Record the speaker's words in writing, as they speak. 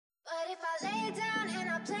But if I lay down and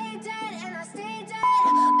I play dead and I stay dead,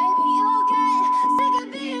 maybe you'll get sick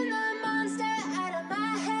of being the monster out of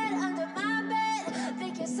my head, under my bed,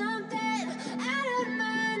 thinking something out of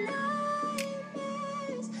my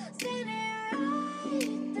nightmares, standing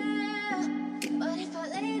right there. But if I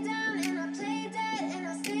lay down and I play dead and I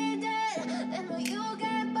stay dead, then will you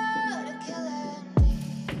get bored of killing me?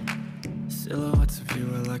 Silhouettes of you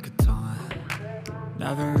are like a taunt.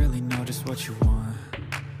 Never really know just what you want.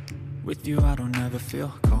 With you I don't ever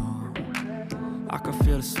feel calm. I can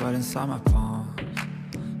feel the sweat inside my palms.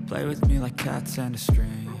 Play with me like cats and a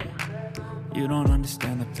string. You don't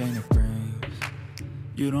understand the pain it brings.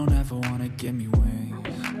 You don't ever wanna give me wings.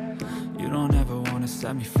 You don't ever wanna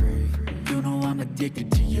set me free. You know I'm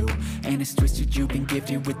addicted to you, and it's twisted, you've been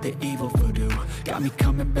gifted with the evil voodoo. Got me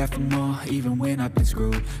coming back for more, even when I've been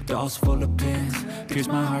screwed. Dolls full of pins, pierce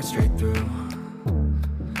my heart straight through.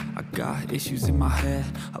 I got issues in my head,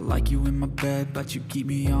 I like you in my bed, but you keep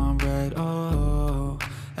me on red. Oh,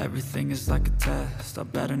 everything is like a test, I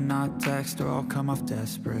better not text or I'll come off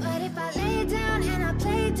desperate. But if I lay down and I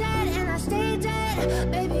play dead and I stay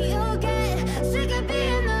dead, baby you'll get sick of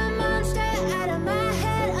being the